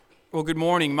Well, good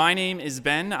morning. My name is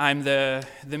Ben. I'm the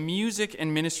music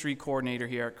and ministry coordinator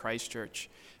here at Christ Church.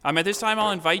 At this time,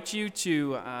 I'll invite you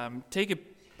to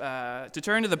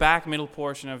turn to the back middle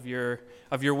portion of your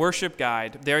worship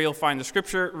guide. There you'll find the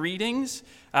scripture readings,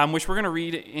 which we're going to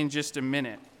read in just a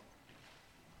minute.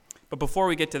 But before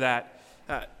we get to that,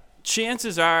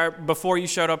 chances are, before you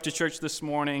showed up to church this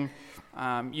morning,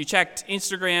 you checked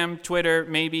Instagram, Twitter,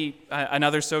 maybe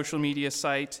another social media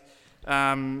site.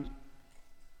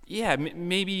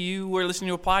 Maybe you were listening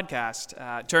to a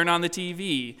podcast, turn on the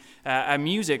TV,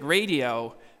 music,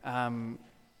 radio.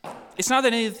 It's not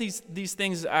that any of these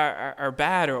things are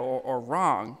bad or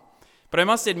wrong, but I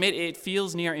must admit it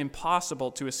feels near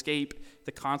impossible to escape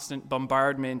the constant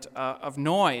bombardment of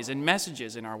noise and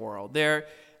messages in our world. They're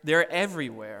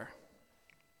everywhere.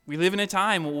 We live in a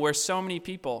time where so many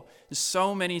people,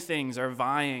 so many things are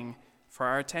vying for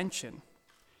our attention.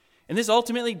 And this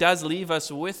ultimately does leave us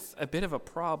with a bit of a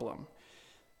problem.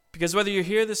 Because whether you're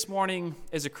here this morning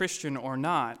as a Christian or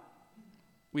not,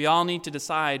 we all need to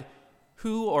decide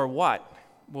who or what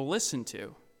we'll listen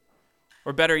to.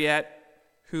 Or better yet,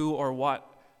 who or what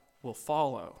will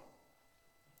follow.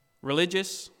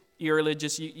 Religious,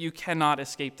 irreligious, you cannot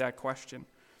escape that question.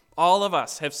 All of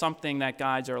us have something that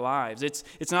guides our lives.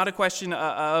 It's not a question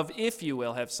of if you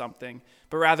will have something,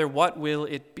 but rather what will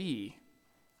it be?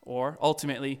 Or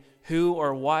ultimately, who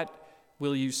or what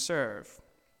will you serve?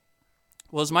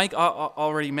 Well, as Mike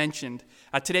already mentioned,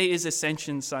 today is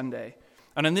Ascension Sunday.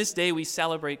 And on this day, we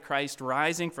celebrate Christ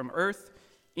rising from earth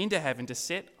into heaven to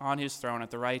sit on his throne at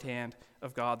the right hand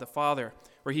of God the Father,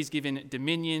 where he's given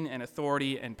dominion and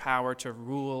authority and power to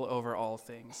rule over all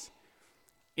things.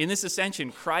 In this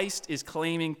ascension, Christ is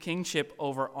claiming kingship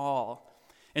over all.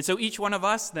 And so each one of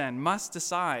us then must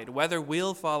decide whether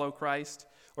we'll follow Christ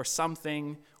or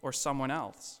something or someone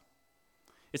else.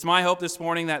 It's my hope this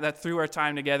morning that through our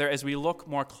time together, as we look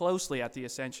more closely at the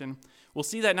ascension, we'll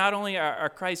see that not only are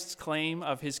Christ's claim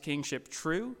of his kingship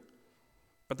true,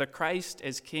 but that Christ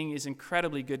as king is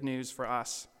incredibly good news for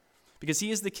us, because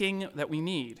he is the king that we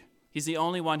need. He's the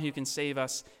only one who can save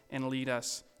us and lead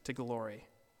us to glory.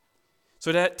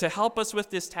 So to help us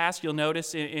with this task, you'll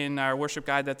notice in our worship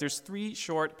guide that there's 3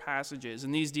 short passages,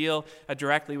 and these deal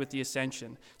directly with the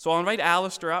ascension. So I'll invite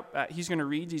Alistair up. He's going to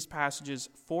read these passages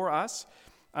for us.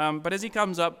 But as he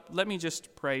comes up, let me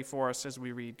just pray for us as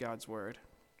we read God's word.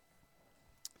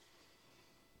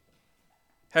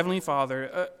 Heavenly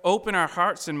Father, open our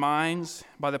hearts and minds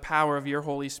by the power of your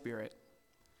Holy Spirit,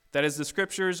 that as the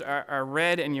scriptures are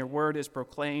read and your word is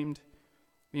proclaimed,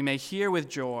 we may hear with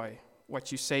joy what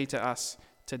you say to us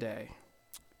today.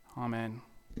 Amen.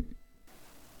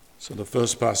 So the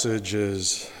first passage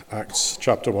is Acts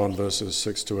chapter 1, verses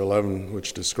 6 to 11,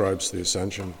 which describes the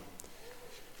ascension.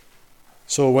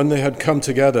 So when they had come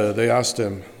together, they asked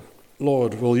him,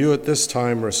 "Lord, will you at this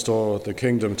time restore the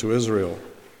kingdom to Israel?"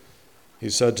 He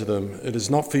said to them, "It is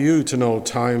not for you to know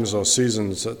times or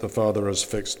seasons that the Father has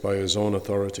fixed by his own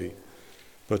authority,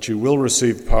 but you will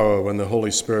receive power when the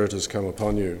Holy Spirit has come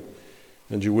upon you.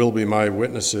 And you will be my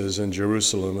witnesses in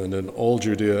Jerusalem and in all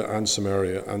Judea and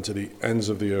Samaria and to the ends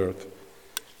of the earth."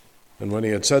 And when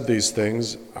he had said these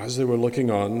things, as they were looking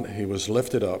on, he was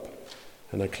lifted up,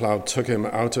 and a cloud took him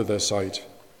out of their sight.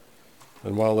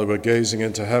 And while they were gazing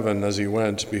into heaven as he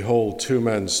went, behold, 2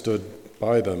 men stood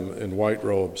by them in white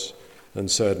robes,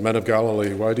 and said, "Men of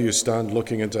Galilee, why do you stand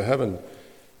looking into heaven?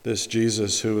 This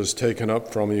Jesus who was taken up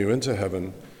from you into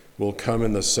heaven will come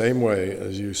in the same way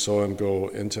as you saw him go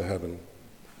into heaven."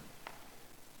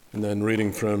 And then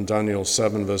reading from Daniel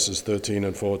 7, verses 13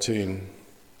 and 14.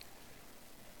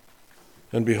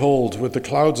 "And behold, with the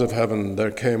clouds of heaven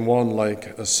there came one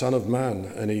like a son of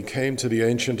man, and he came to the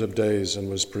Ancient of Days and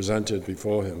was presented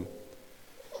before him.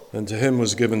 And to him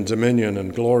was given dominion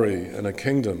and glory and a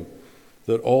kingdom,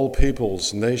 that all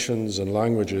peoples, nations, and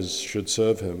languages should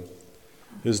serve him.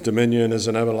 His dominion is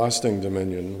an everlasting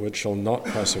dominion which shall not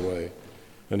pass away,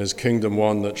 and his kingdom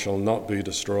one that shall not be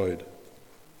destroyed."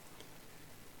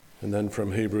 And then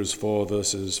from Hebrews 4,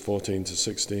 verses 14 to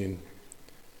 16.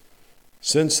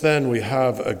 "Since then we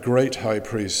have a great high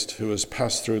priest who has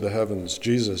passed through the heavens,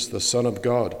 Jesus, the Son of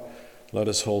God, let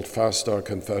us hold fast our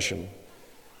confession.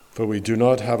 For we do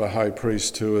not have a high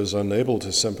priest who is unable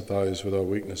to sympathize with our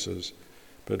weaknesses,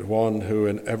 but one who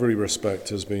in every respect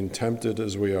has been tempted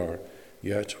as we are,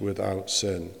 yet without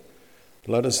sin.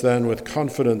 Let us then with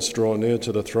confidence draw near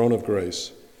to the throne of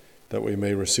grace, that we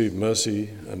may receive mercy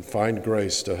and find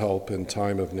grace to help in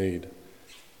time of need."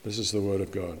 This is the word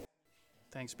of God.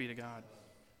 Thanks be to God.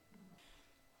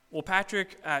 Well,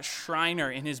 Patrick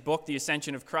Schreiner, in his book, The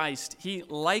Ascension of Christ, he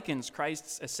likens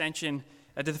Christ's ascension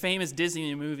to the famous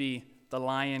Disney movie The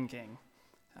Lion King.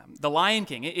 The Lion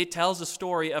King, it tells the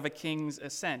story of a king's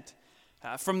ascent.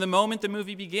 From the moment the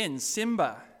movie begins,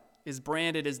 Simba is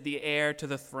branded as the heir to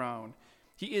the throne.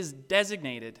 He is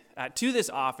designated to this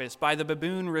office by the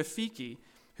baboon Rafiki,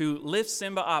 who lifts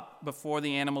Simba up before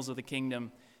the animals of the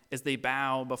kingdom as they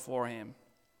bow before him.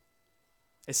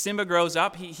 As Simba grows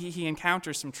up, he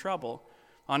encounters some trouble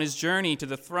on his journey to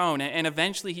the throne, and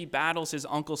eventually he battles his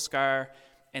Uncle Scar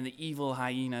and the evil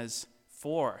hyenas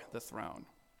for the throne.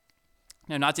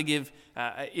 Now, not to give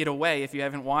it away if you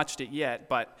haven't watched it yet,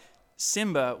 but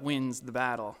Simba wins the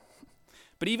battle.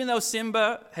 But even though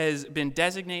Simba has been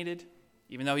designated,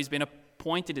 even though he's been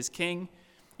appointed as king,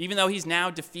 even though he's now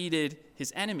defeated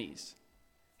his enemies,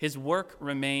 his work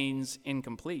remains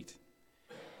incomplete.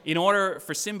 In order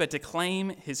for Simba to claim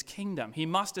his kingdom, he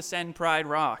must ascend Pride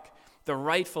Rock, the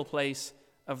rightful place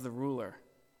of the ruler.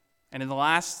 And in the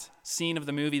last scene of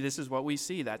the movie, this is what we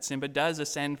see, that Simba does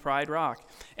ascend Pride Rock,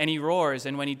 and he roars,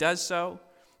 and when he does so,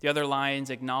 the other lions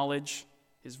acknowledge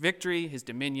his victory, his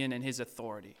dominion, and his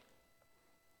authority.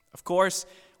 Of course,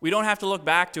 we don't have to look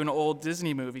back to an old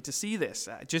Disney movie to see this.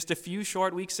 Just a few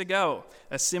short weeks ago,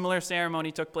 a similar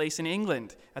ceremony took place in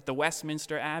England at the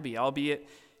Westminster Abbey, albeit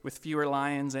with fewer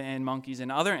lions and monkeys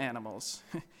and other animals.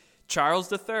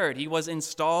 Charles III, he was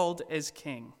installed as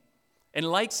king. And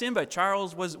like Simba,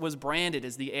 Charles was branded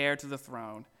as the heir to the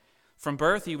throne. From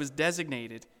birth, he was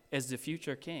designated as the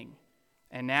future king.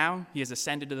 And now he has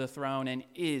ascended to the throne and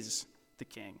is the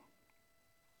king.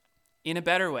 In a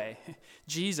better way,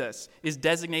 Jesus is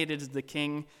designated as the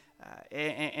king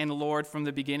and Lord from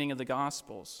the beginning of the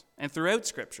Gospels. And throughout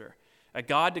Scripture,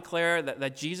 God declared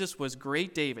that Jesus was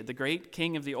great David, the great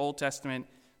king of the Old Testament,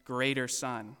 greater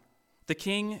son. The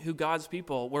king who God's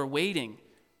people were waiting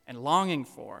and longing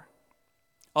for.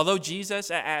 Although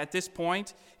Jesus, at this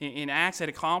point in Acts, had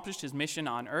accomplished his mission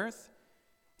on earth,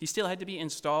 he still had to be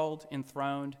installed,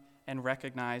 enthroned, and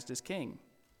recognized as king.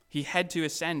 He had to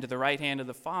ascend to the right hand of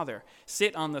the Father,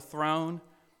 sit on the throne,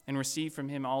 and receive from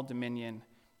him all dominion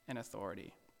and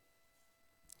authority.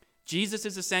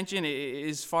 Jesus' ascension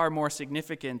is far more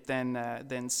significant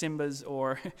than Simba's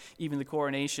or even the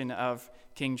coronation of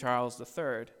King Charles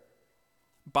III.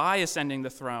 By ascending the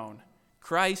throne,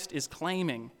 Christ is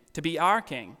claiming to be our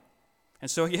king.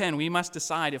 And so again, we must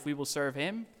decide if we will serve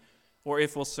him or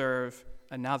if we'll serve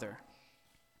another.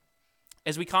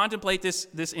 As we contemplate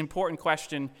this important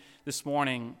question this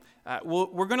morning,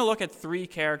 we're going to look at three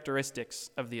characteristics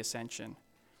of the ascension.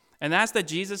 And that's that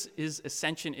Jesus'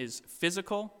 ascension is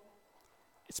physical,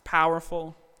 it's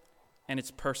powerful, and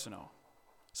it's personal.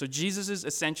 So Jesus'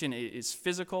 ascension is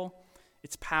physical,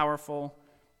 it's powerful,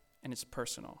 and it's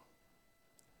personal.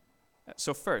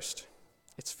 So first,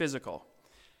 it's physical.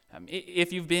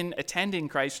 If you've been attending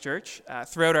Christ Church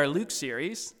throughout our Luke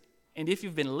series, and if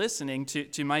you've been listening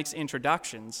to Mike's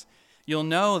introductions, you'll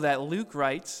know that Luke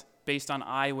writes based on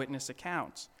eyewitness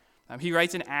accounts. He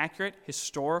writes an accurate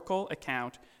historical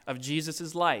account of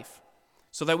Jesus' life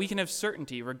so that we can have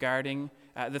certainty regarding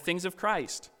the things of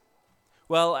Christ.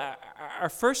 Well, our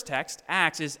first text,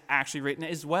 Acts, is actually written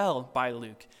as well by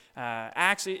Luke.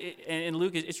 Acts and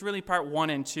Luke, it's really part 1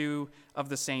 and 2 of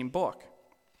the same book.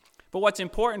 But what's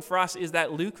important for us is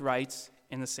that Luke writes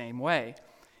in the same way.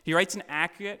 He writes an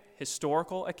accurate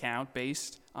historical account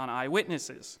based on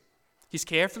eyewitnesses. He's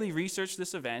carefully researched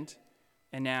this event,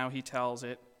 and now he tells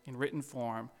it in written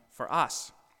form for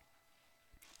us.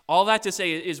 All that to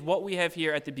say is what we have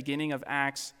here at the beginning of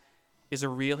Acts is a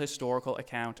real historical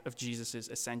account of Jesus'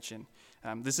 ascension.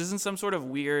 This isn't some sort of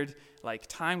weird like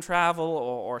time travel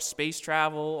or space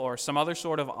travel or some other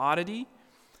sort of oddity,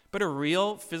 but a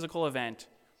real physical event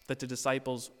that the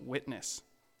disciples witness.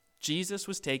 Jesus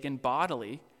was taken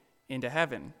bodily into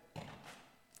heaven.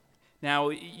 Now,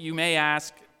 you may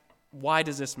ask, why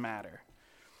does this matter?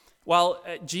 Well,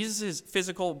 Jesus'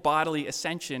 physical bodily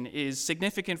ascension is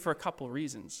significant for a couple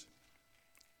reasons.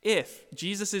 If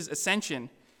Jesus' ascension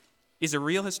is a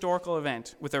real historical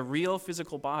event with a real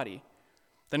physical body,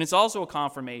 then it's also a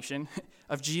confirmation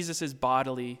of Jesus'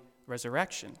 bodily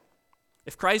resurrection.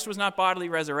 If Christ was not bodily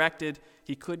resurrected,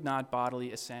 he could not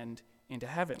bodily ascend into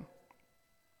heaven.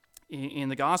 In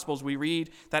the Gospels, we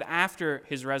read that after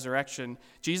his resurrection,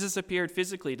 Jesus appeared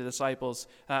physically to disciples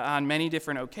on many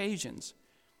different occasions.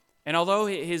 And although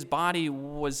his body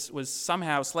was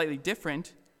somehow slightly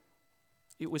different,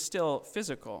 it was still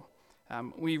physical.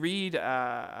 We read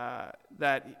that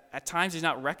at times he's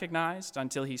not recognized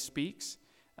until he speaks.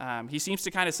 He seems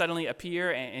to kind of suddenly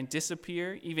appear and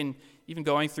disappear, even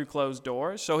going through closed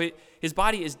doors. So his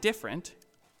body is different,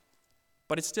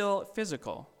 but it's still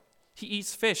physical. He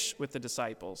eats fish with the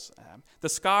disciples. The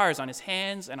scars on his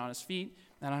hands and on his feet,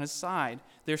 and on his side.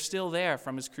 They're still there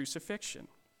from his crucifixion.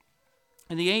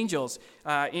 And the angels,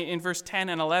 in verse 10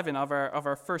 and 11 of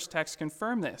our first text,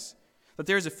 confirm this, that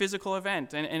there is a physical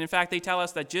event. And in fact, they tell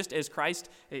us that just as Christ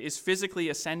is physically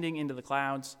ascending into the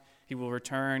clouds, he will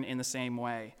return in the same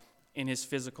way in his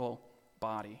physical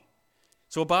body.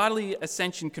 So a bodily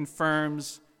ascension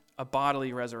confirms a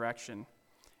bodily resurrection.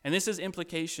 And this has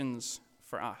implications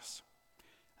for us.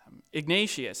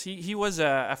 Ignatius, he was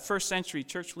a first century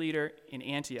church leader in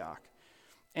Antioch.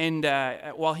 And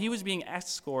while he was being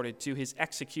escorted to his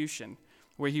execution,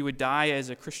 where he would die as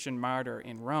a Christian martyr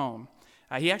in Rome,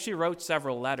 he actually wrote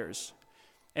several letters.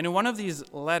 And in one of these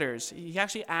letters, he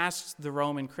actually asks the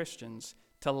Roman Christians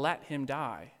to let him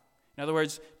die. In other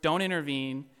words, don't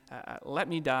intervene. Let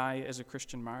me die as a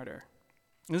Christian martyr.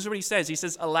 And this is what he says. He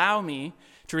says, allow me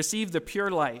to receive the pure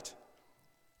light,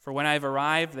 for when I've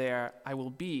arrived there, I will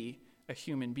be a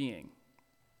human being.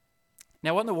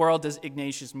 Now, what in the world does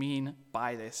Ignatius mean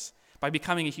by this, by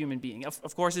becoming a human being?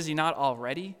 Of course, is he not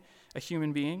already a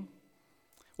human being?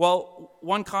 Well,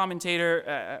 one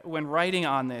commentator, when writing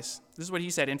on this is what he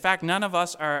said. In fact, none of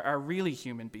us are really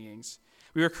human beings.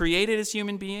 We were created as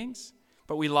human beings,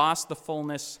 but we lost the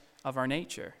fullness of our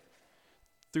nature.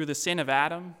 Through the sin of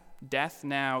Adam, death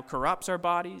now corrupts our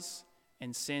bodies,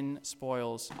 and sin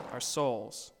spoils our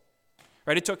souls.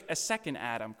 Right? It took a second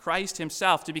Adam, Christ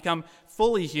himself, to become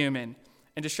fully human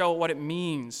and to show what it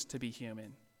means to be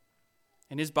human.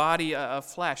 In his body of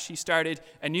flesh, he started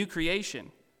a new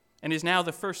creation and is now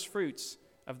the first fruits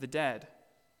of the dead.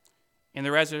 In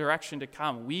the resurrection to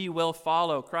come, we will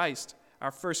follow Christ,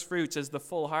 our first fruits, as the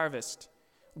full harvest.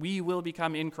 We will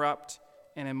become incorrupt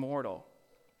and immortal.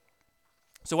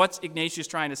 So what's Ignatius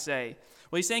trying to say?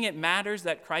 Well, he's saying it matters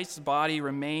that Christ's body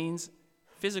remains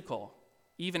physical,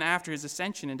 even after his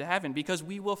ascension into heaven, because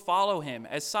we will follow him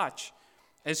as such,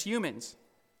 as humans.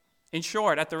 In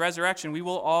short, at the resurrection, we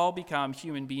will all become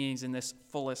human beings in this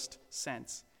fullest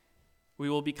sense. We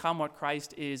will become what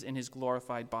Christ is in his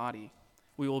glorified body.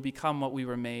 We will become what we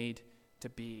were made to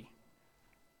be.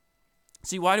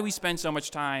 See, why do we spend so much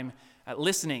time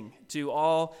listening to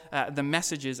all the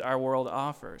messages our world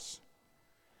offers?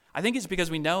 I think it's because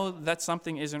we know that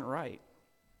something isn't right,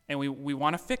 and we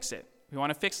want to fix it. We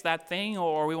want to fix that thing,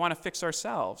 or we want to fix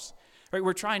ourselves. Right?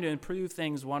 We're trying to improve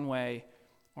things one way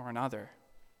or another.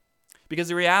 Because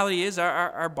the reality is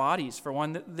our bodies, for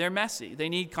one, they're messy. They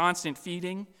need constant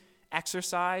feeding,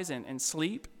 exercise, and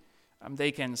sleep.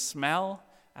 They can smell,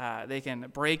 they can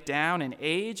break down and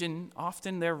age, and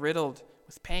often they're riddled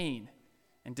with pain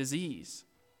and disease.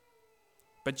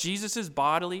 But Jesus'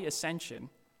 bodily ascension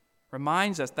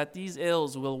reminds us that these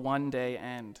ills will one day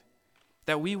end,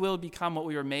 that we will become what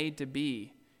we were made to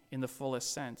be in the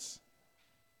fullest sense.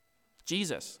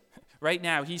 Jesus, right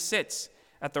now, he sits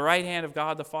at the right hand of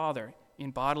God the Father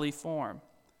in bodily form.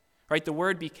 Right? The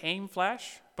Word became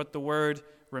flesh, but the Word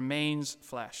remains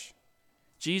flesh.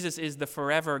 Jesus is the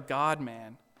forever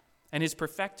God-man, and his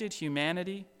perfected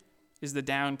humanity is the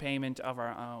down payment of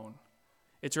our own.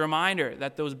 It's a reminder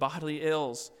that those bodily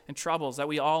ills and troubles that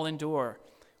we all endure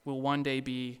will one day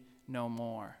be no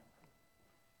more.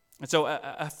 And so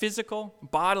a physical,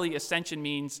 bodily ascension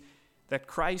means that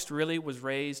Christ really was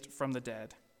raised from the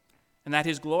dead, and that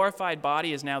his glorified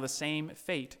body is now the same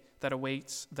fate that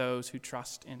awaits those who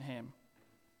trust in him.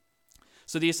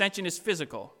 So the ascension is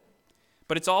physical,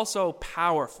 but it's also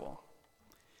powerful.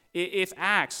 If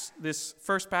Acts, this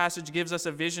first passage, gives us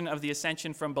a vision of the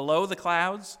ascension from below the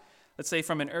clouds, let's say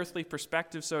from an earthly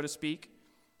perspective, so to speak,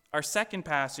 our second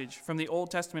passage from the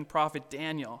Old Testament prophet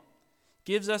Daniel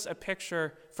gives us a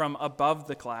picture from above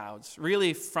the clouds,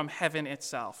 really from heaven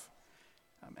itself.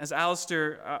 As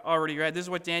Alistair already read, this is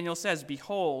what Daniel says,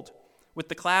 "Behold, with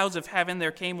the clouds of heaven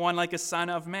there came one like a son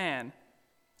of man,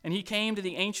 and he came to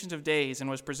the Ancient of Days and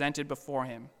was presented before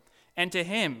him. And to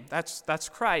him," that's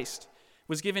Christ,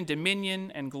 "was given dominion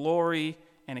and glory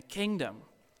and a kingdom,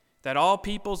 that all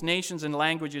peoples, nations, and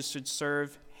languages should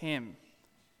serve him.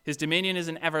 His dominion is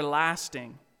an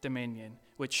everlasting dominion,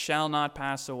 which shall not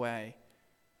pass away.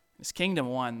 His kingdom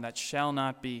one that shall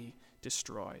not be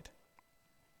destroyed."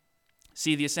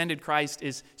 See, the ascended Christ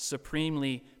is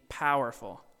supremely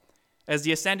powerful. As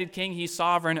the ascended King, he's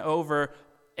sovereign over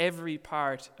every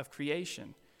part of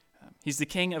creation. He's the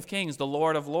King of kings, the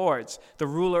Lord of lords, the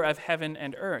ruler of heaven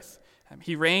and earth.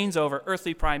 He reigns over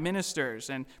earthly prime ministers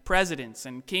and presidents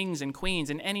and kings and queens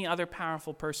and any other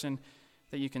powerful person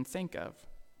that you can think of.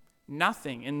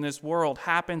 Nothing in this world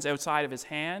happens outside of his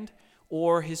hand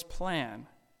or his plan.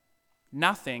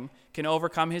 Nothing can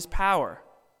overcome his power.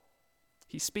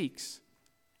 He speaks,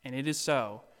 and it is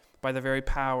so by the very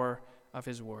power of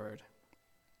his word.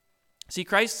 See,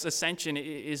 Christ's ascension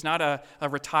is not a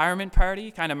retirement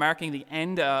party, kind of marking the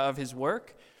end of his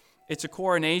work. It's a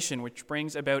coronation which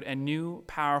brings about a new,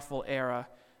 powerful era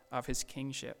of his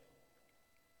kingship.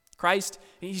 Christ,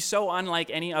 he's so unlike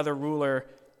any other ruler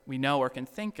we know or can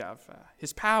think of.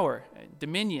 His power,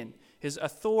 dominion, his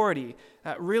authority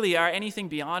really are anything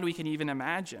beyond we can even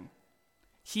imagine.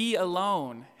 He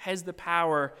alone has the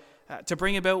power to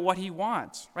bring about what he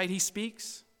wants, right? He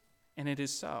speaks, and it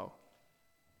is so.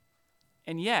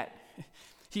 And yet,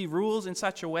 he rules in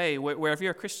such a way where if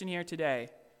you're a Christian here today,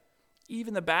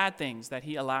 even the bad things that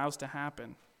he allows to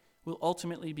happen will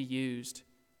ultimately be used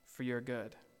for your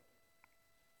good.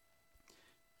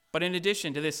 But in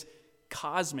addition to this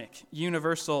cosmic,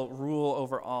 universal rule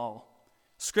over all,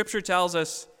 Scripture tells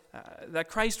us that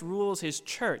Christ rules his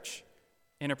church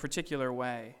in a particular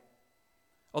way.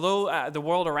 Although the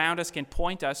world around us can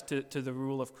point us to the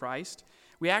rule of Christ,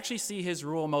 we actually see his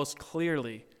rule most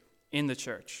clearly in the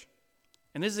church.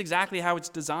 And this is exactly how it's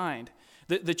designed.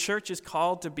 The church is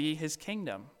called to be his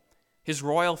kingdom, his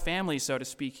royal family, so to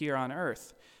speak, here on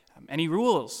earth. And he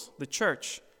rules the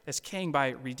church as king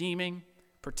by redeeming,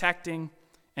 protecting,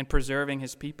 and preserving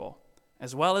his people,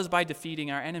 as well as by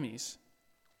defeating our enemies.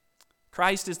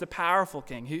 Christ is the powerful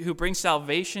king who brings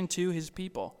salvation to his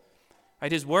people.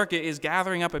 Right? His work is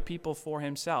gathering up a people for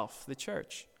himself, the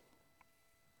church.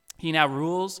 He now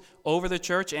rules over the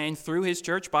church and through his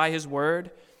church by his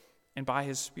word and by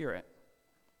his Spirit.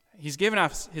 He's given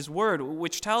us his word,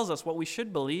 which tells us what we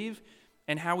should believe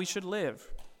and how we should live.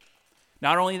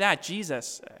 Not only that,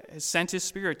 Jesus has sent his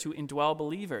Spirit to indwell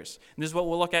believers. And this is what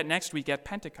we'll look at next week at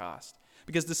Pentecost,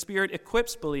 because the Spirit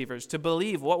equips believers to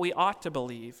believe what we ought to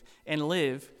believe and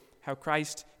live how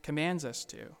Christ commands us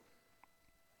to.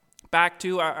 Back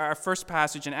to our first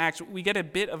passage in Acts, we get a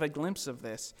bit of a glimpse of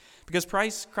this, because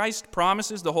Christ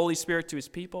promises the Holy Spirit to his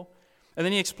people, and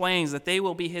then he explains that they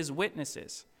will be his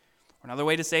witnesses. Or another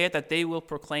way to say it, that they will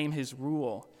proclaim his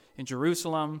rule in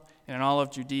Jerusalem and in all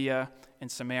of Judea and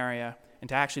Samaria, and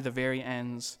to actually the very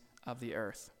ends of the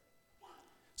earth.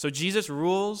 So Jesus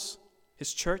rules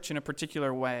his church in a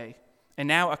particular way, and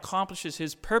now accomplishes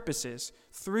his purposes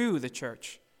through the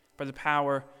church by the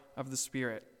power of the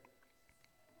Spirit.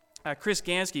 Chris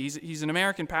Gansky, he's an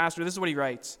American pastor. This is what he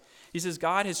writes. He says,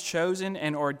 God has chosen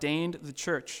and ordained the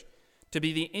church to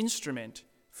be the instrument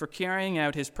for carrying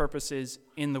out his purposes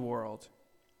in the world.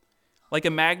 Like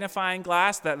a magnifying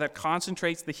glass that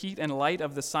concentrates the heat and light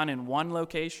of the sun in one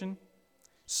location,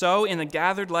 so in the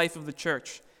gathered life of the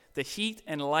church, the heat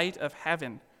and light of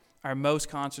heaven are most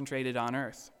concentrated on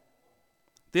earth.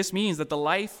 This means that the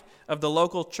life of the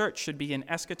local church should be an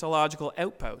eschatological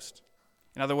outpost.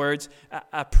 In other words,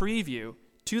 a preview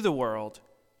to the world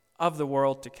of the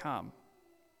world to come.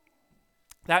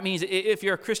 That means if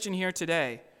you're a Christian here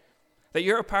today, that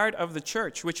you're a part of the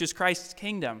church, which is Christ's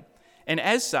kingdom, and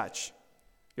as such,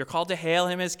 you're called to hail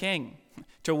him as king,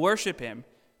 to worship him,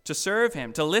 to serve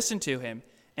him, to listen to him,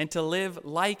 and to live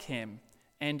like him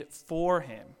and for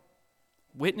him,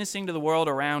 witnessing to the world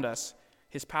around us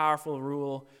his powerful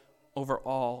rule over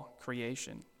all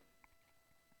creation.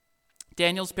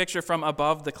 Daniel's picture from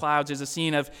above the clouds is a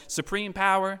scene of supreme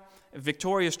power,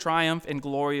 victorious triumph, and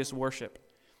glorious worship.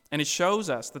 And it shows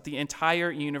us that the entire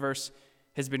universe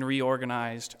has been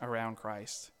reorganized around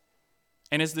Christ.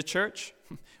 And as the church,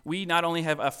 we not only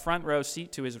have a front row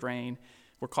seat to his reign,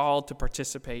 we're called to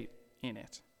participate in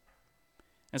it.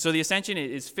 And so the ascension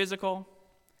is physical,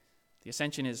 the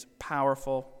ascension is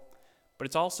powerful, but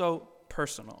it's also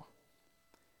personal.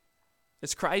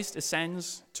 As Christ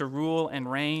ascends to rule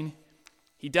and reign,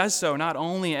 he does so not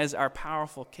only as our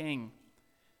powerful king,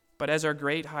 but as our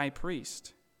great high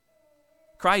priest.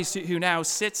 Christ, who now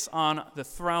sits on the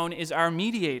throne, is our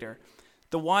mediator,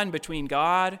 the one between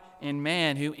God and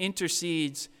man who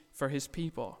intercedes for his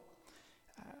people.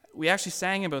 We actually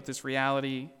sang about this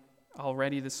reality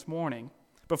already this morning.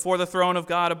 Before the throne of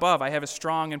God above, I have a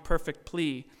strong and perfect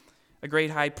plea, a great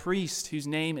high priest whose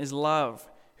name is love,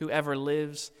 who ever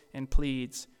lives and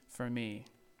pleads for me.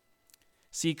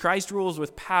 See, Christ rules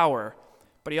with power,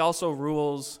 but he also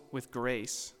rules with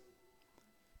grace.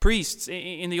 Priests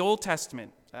in the Old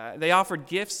Testament, they offered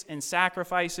gifts and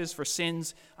sacrifices for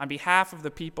sins on behalf of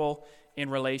the people in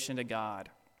relation to God.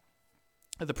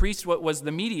 The priest was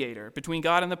the mediator between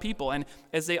God and the people, and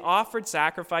as they offered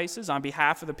sacrifices on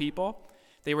behalf of the people,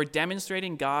 they were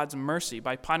demonstrating God's mercy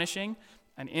by punishing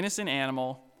an innocent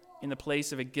animal in the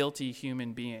place of a guilty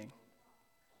human being.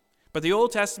 But the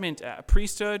Old Testament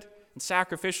priesthood and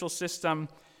sacrificial system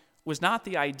was not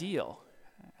the ideal.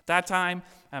 At that time,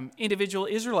 individual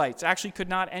Israelites actually could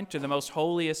not enter the most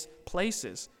holiest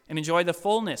places and enjoy the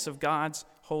fullness of God's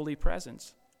holy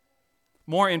presence.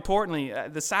 More importantly,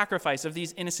 the sacrifice of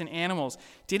these innocent animals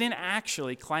didn't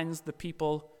actually cleanse the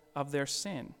people of their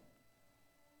sin.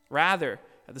 Rather,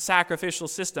 the sacrificial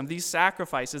system, these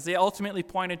sacrifices, they ultimately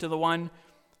pointed to the one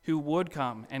who would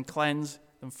come and cleanse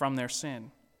them from their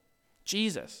sin.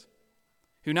 Jesus,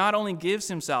 who not only gives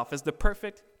himself as the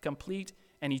perfect, complete,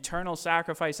 and eternal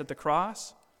sacrifice at the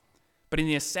cross, but in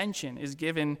the ascension is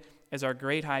given as our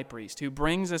great high priest who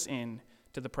brings us in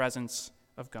to the presence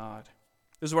of God.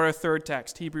 This is what our third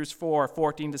text, Hebrews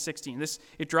 4:14-16.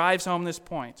 It drives home this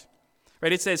point.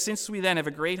 Right? It says, since we then have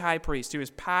a great high priest who has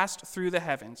passed through the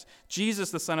heavens, Jesus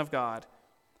the Son of God,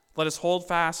 let us hold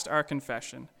fast our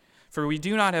confession. For we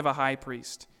do not have a high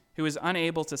priest who is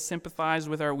unable to sympathize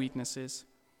with our weaknesses,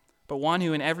 but one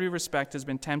who in every respect has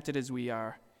been tempted as we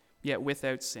are, yet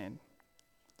without sin.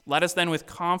 Let us then with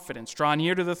confidence draw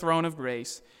near to the throne of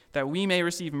grace, that we may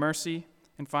receive mercy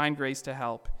and find grace to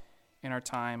help in our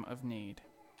time of need.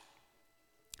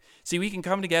 See, we can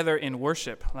come together in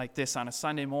worship like this on a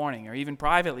Sunday morning, or even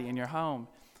privately in your home.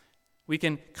 We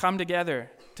can come together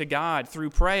to God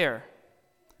through prayer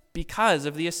because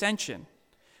of the ascension.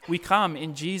 We come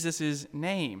in Jesus'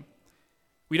 name.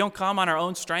 We don't come on our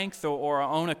own strength or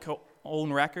our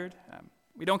own record.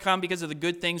 We don't come because of the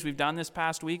good things we've done this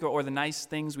past week or the nice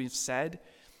things we've said.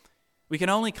 We can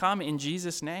only come in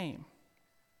Jesus' name.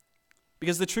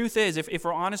 Because the truth is, if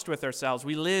we're honest with ourselves,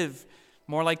 we live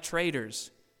more like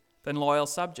traitors than loyal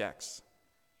subjects.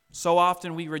 So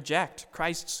often we reject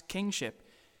Christ's kingship,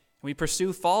 and we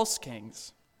pursue false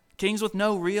kings with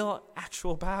no real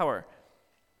actual power,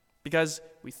 because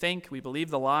we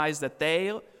believe the lies that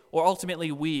they, or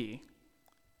ultimately we,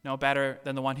 know better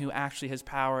than the one who actually has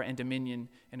power and dominion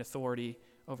and authority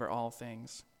over all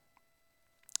things.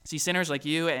 See, sinners like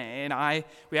you and I,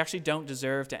 we actually don't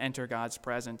deserve to enter God's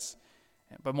presence.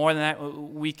 But more than that,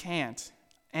 we can't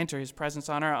enter his presence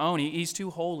on our own. He's too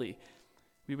holy.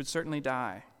 We would certainly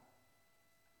die.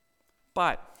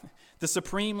 But the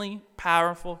supremely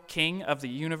powerful King of the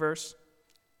universe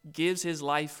gives his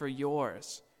life for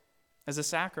yours as a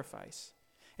sacrifice,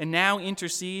 and now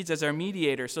intercedes as our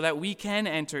mediator so that we can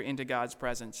enter into God's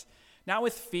presence, not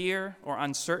with fear or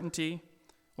uncertainty,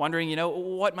 wondering,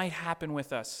 what might happen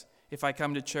with us if I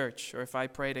come to church or if I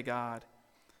pray to God,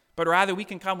 but rather we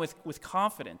can come with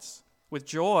confidence, with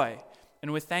joy,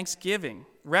 and with thanksgiving,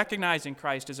 recognizing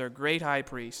Christ as our great high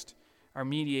priest, our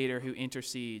mediator who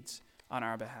intercedes on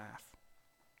our behalf.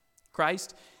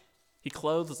 Christ, he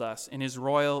clothes us in his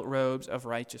royal robes of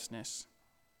righteousness,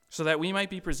 so that we might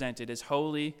be presented as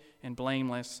holy and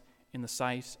blameless in the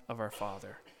sight of our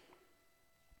Father.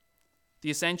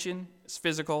 The ascension is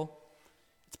physical,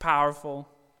 it's powerful,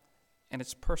 and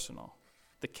it's personal.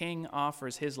 The King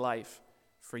offers his life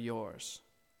for yours.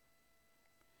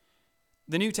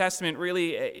 The New Testament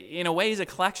really, in a way, is a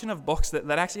collection of books that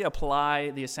actually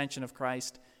apply the ascension of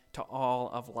Christ to all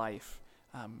of life.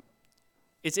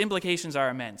 Its implications are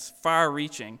immense,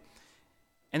 far-reaching,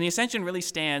 and the ascension really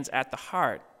stands at the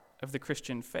heart of the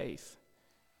Christian faith.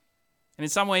 And in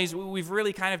some ways, we've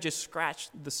really kind of just scratched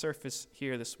the surface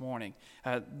here this morning.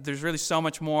 There's really so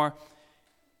much more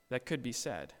that could be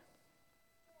said.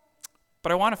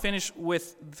 But I want to finish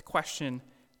with the question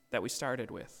that we started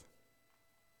with.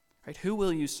 Right? Who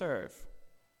will you serve?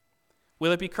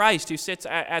 Will it be Christ who sits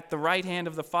at the right hand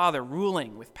of the Father,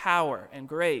 ruling with power and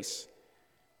grace?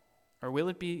 Or will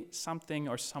it be something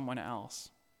or someone else?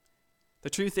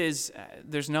 The truth is,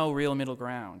 there's no real middle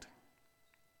ground.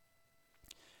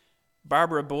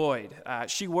 Barbara Boyd,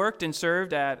 she worked and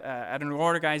served at an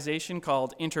organization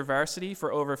called InterVarsity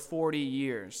for over 40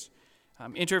 years.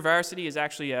 InterVarsity is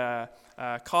actually a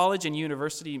college and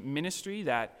university ministry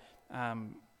that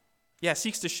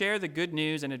seeks to share the good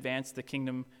news and advance the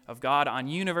kingdom of God on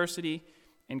university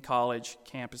and college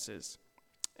campuses.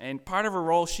 And part of her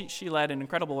role, she led an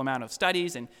incredible amount of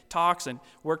studies and talks and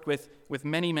worked with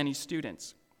many, many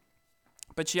students.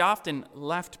 But she often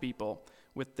left people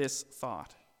with this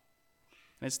thought.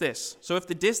 And it's this: so if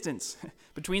the distance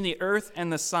between the earth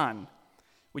and the sun,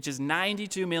 which is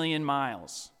 92 million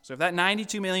miles, so if that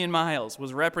 92 million miles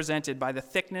was represented by the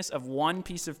thickness of one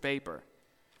piece of paper,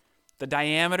 the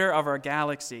diameter of our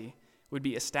galaxy would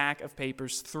be a stack of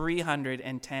papers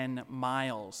 310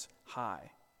 miles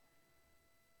high.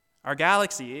 Our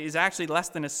galaxy is actually less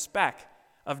than a speck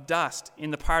of dust in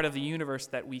the part of the universe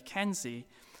that we can see,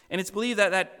 and it's believed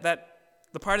that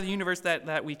the part of the universe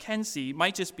that we can see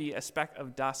might just be a speck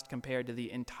of dust compared to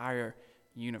the entire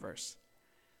universe.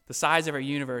 The size of our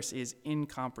universe is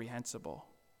incomprehensible.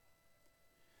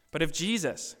 But if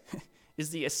Jesus is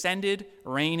the ascended,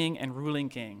 reigning, and ruling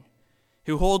King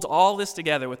who holds all this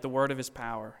together with the word of his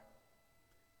power,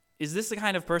 Is this the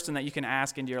kind of person that you can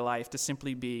ask into your life to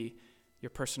simply be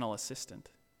your personal assistant?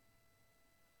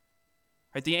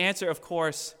 Right? The answer, of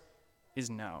course, is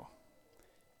no.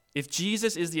 If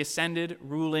Jesus is the ascended,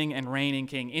 ruling, and reigning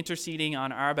King, interceding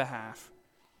on our behalf,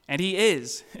 and he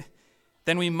is,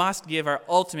 then we must give our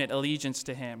ultimate allegiance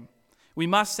to him. We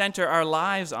must center our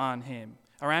lives on him,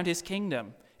 around his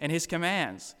kingdom and his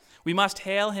commands. We must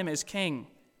hail him as King,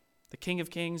 the King of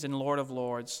kings and Lord of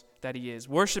lords that he is,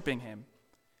 worshiping him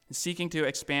and seeking to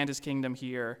expand his kingdom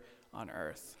here on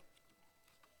earth.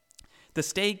 The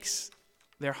stakes,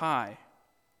 they're high.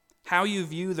 How you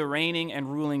view the reigning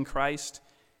and ruling Christ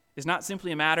is not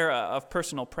simply a matter of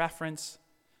personal preference,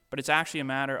 but it's actually a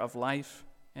matter of life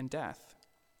and death.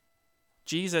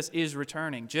 Jesus is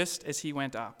returning just as he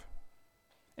went up.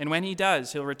 And when he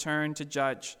does, he'll return to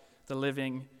judge the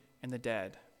living and the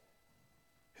dead.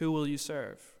 Who will you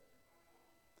serve?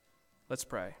 Let's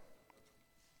pray.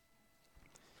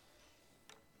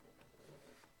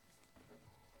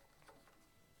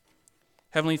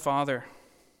 Heavenly Father,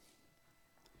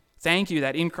 thank you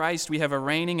that in Christ we have a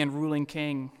reigning and ruling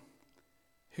King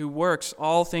who works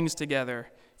all things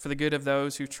together for the good of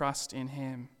those who trust in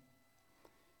him.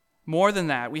 More than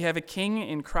that, we have a King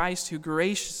in Christ who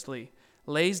graciously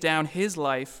lays down his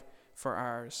life for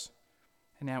ours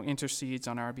and now intercedes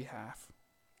on our behalf.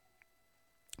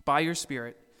 By your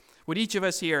Spirit, would each of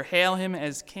us here hail him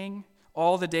as King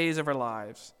all the days of our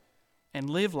lives and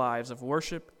live lives of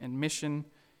worship and mission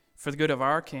for the good of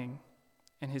our King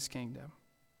and his kingdom.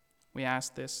 We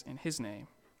ask this in his name.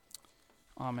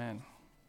 Amen.